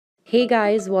Hey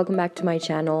guys, welcome back to my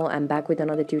channel. I'm back with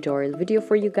another tutorial video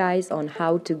for you guys on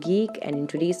how to geek, and in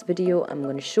today's video I'm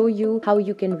going to show you how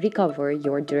you can recover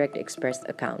your Direct Express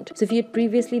account. So if you had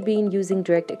previously been using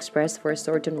Direct Express for a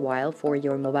certain while for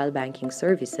your mobile banking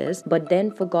services but then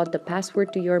forgot the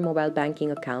password to your mobile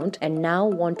banking account and now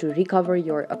want to recover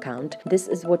your account, this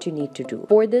is what you need to do.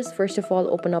 For this, first of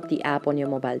all, open up the app on your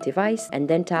mobile device and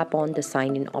then tap on the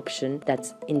sign in option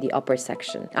that's in the upper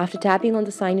section. After tapping on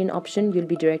the sign in option, you'll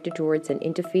be directed towards an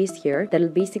interface here that will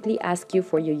basically ask you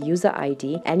for your user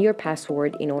ID and your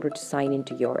password in order to sign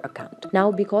into your account.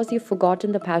 Now, because you've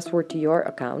forgotten the password to your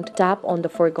account, tap on the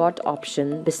forgot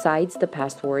option besides the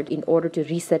password in order to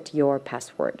reset your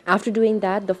password. After doing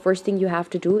that, the first thing you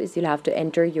have to do is you'll have to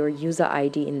enter your user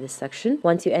ID in this section.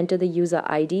 Once you enter the user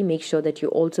ID, make sure that you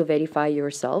also verify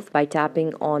yourself by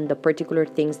tapping on the particular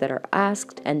things that are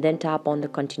asked and then tap on the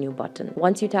continue button.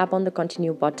 Once you tap on the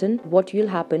continue button, what will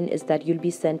happen is that you'll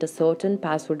be sent a certain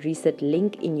password reset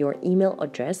link in your email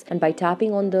address, and by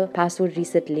tapping on the password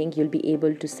reset link, you'll be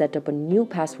able to set up a new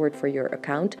password for your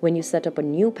account. When you set up a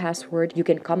new password, you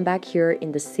can come back here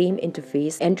in the same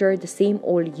interface, enter the same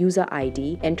old user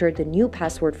ID, enter the new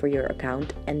password for your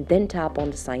account, and then tap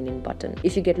on the sign in button.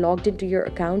 If you get logged into your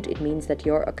account, it means that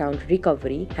your account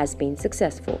recovery has been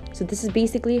successful. So this is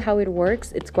basically how it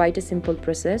works. It's quite a simple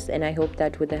process, and I hope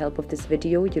that with the help of this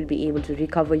video, you'll be able to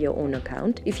recover your own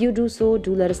account. If you do so,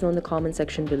 do let us know in the comment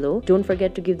section below. Don't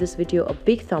forget to give this video a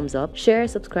big thumbs up, share,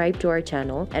 subscribe to our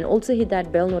channel, and also hit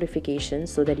that bell notification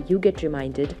so that you get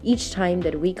reminded each time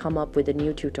that we come up with a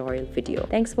new tutorial video.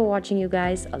 Thanks for watching, you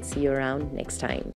guys. I'll see you around next time.